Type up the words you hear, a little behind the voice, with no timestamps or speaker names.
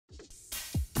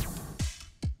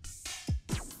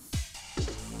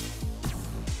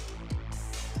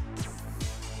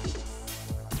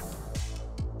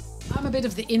a bit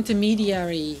of the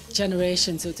intermediary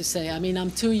generation, so to say. I mean,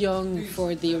 I'm too young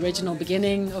for the original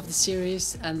beginning of the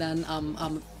series, and then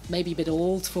I'm maybe a bit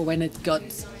old for when it got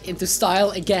into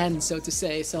style again, so to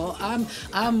say. So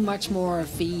I'm much more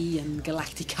V and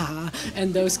Galactica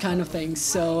and those kind of things.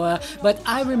 So, but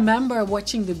I remember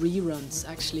watching the reruns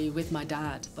actually with my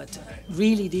dad. But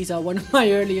really, these are one of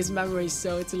my earliest memories.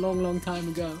 So it's a long, long time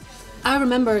ago. I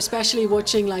remember especially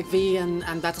watching like V and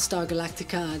Battlestar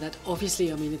Galactica. That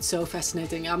obviously, I mean, it's so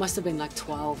fascinating. I must have been like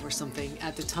 12 or something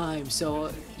at the time.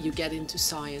 So you get into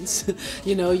science,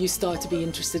 you know, you start to be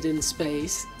interested in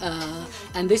space.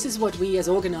 And this is what we as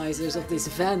organizers of this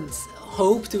event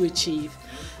hope to achieve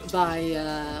by,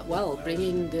 well,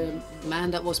 bringing the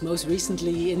man that was most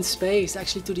recently in space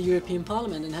actually to the European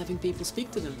Parliament and having people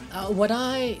speak to them. What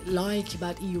I like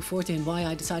about EU40 and why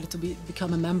I decided to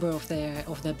become a member of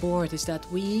their board is that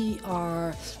we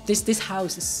are, this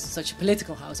house is such a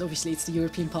political house. Obviously it's the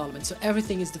European Parliament, so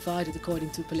everything is divided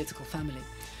according to political family.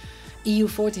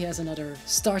 EU40 has another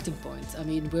starting point. I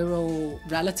mean, we're all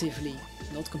relatively,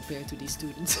 not compared to these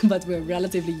students, but we're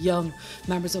relatively young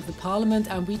members of the parliament,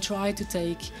 and we try to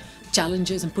take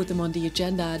challenges and put them on the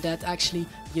agenda that actually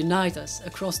unite us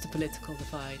across the political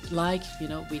divide. Like, you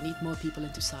know, we need more people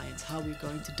into science. How are we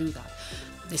going to do that?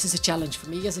 This is a challenge for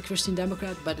me as a Christian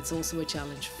Democrat, but it's also a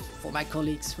challenge for my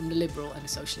colleagues from the Liberal and the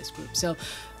Socialist group. So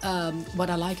what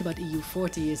I like about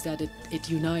EU40 is that it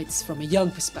unites from a young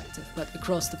perspective, but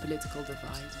across the political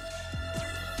divide.